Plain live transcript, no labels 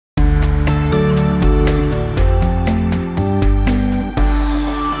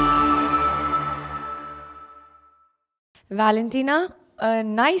Valentina, a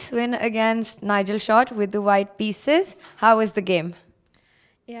nice win against Nigel shot with the white pieces. How was the game?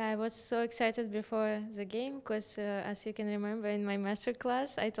 Yeah, I was so excited before the game because, as you can remember, in my master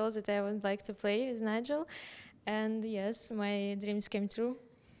class, I told that I would like to play with Nigel, and yes, my dreams came true.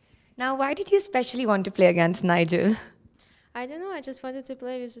 Now, why did you especially want to play against Nigel? I don't know, I just wanted to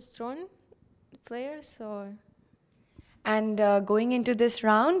play with a strong player, so And going into this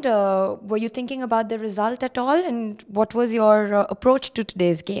round, were you thinking about the result at all? And what was your approach to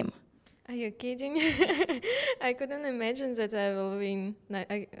today's game? are you kidding? I couldn't imagine that I will win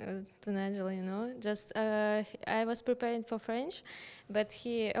to Nigel, you know. Just I was preparing for French, but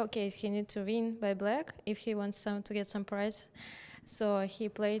he need to win by black if he wants to get some prize. So he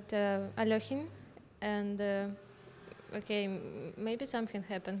played Alokhin, and maybe something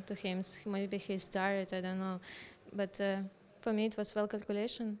happened to him. Maybe he's tired. I don't know, but for me it was well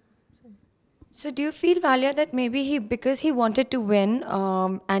calculation. So, do you feel, Valia, that maybe because he wanted to win,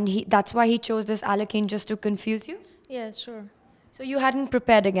 and that's why he chose this Alakane just to confuse you? Yeah, sure. So, you hadn't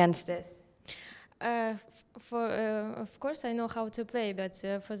prepared against this? Of course, I know how to play, but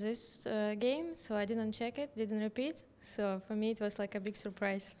for this game, so I didn't check it, didn't repeat. So for me, it was like a big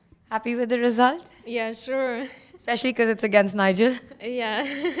surprise. Happy with the result? Yeah, sure. Especially because it's against Nigel. Yeah.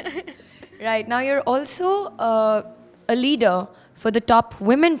 Right, now you're also a leader for the top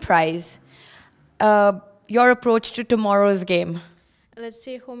women prize. Your approach to tomorrow's game. Let's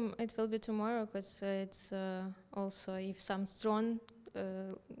see whom it will be tomorrow, because it's also if some strong,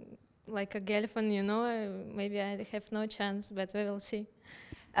 like a Gelfand, you know, maybe I have no chance, but we will see.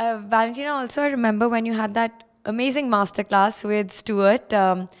 Valentina, also I remember when you had that amazing masterclass with Stuart.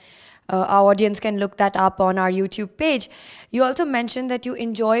 Our audience can look that up on our YouTube page. You also mentioned that you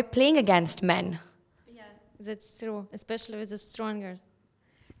enjoy playing against men. Yeah, that's true, especially with the stronger.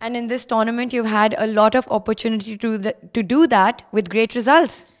 And in this tournament, you've had a lot of opportunity to do that with great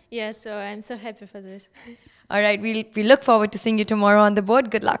results. Yeah, so I'm so happy for this. All right, we look forward to seeing you tomorrow on the board.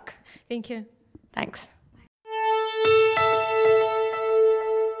 Good luck. Thank you. Thanks.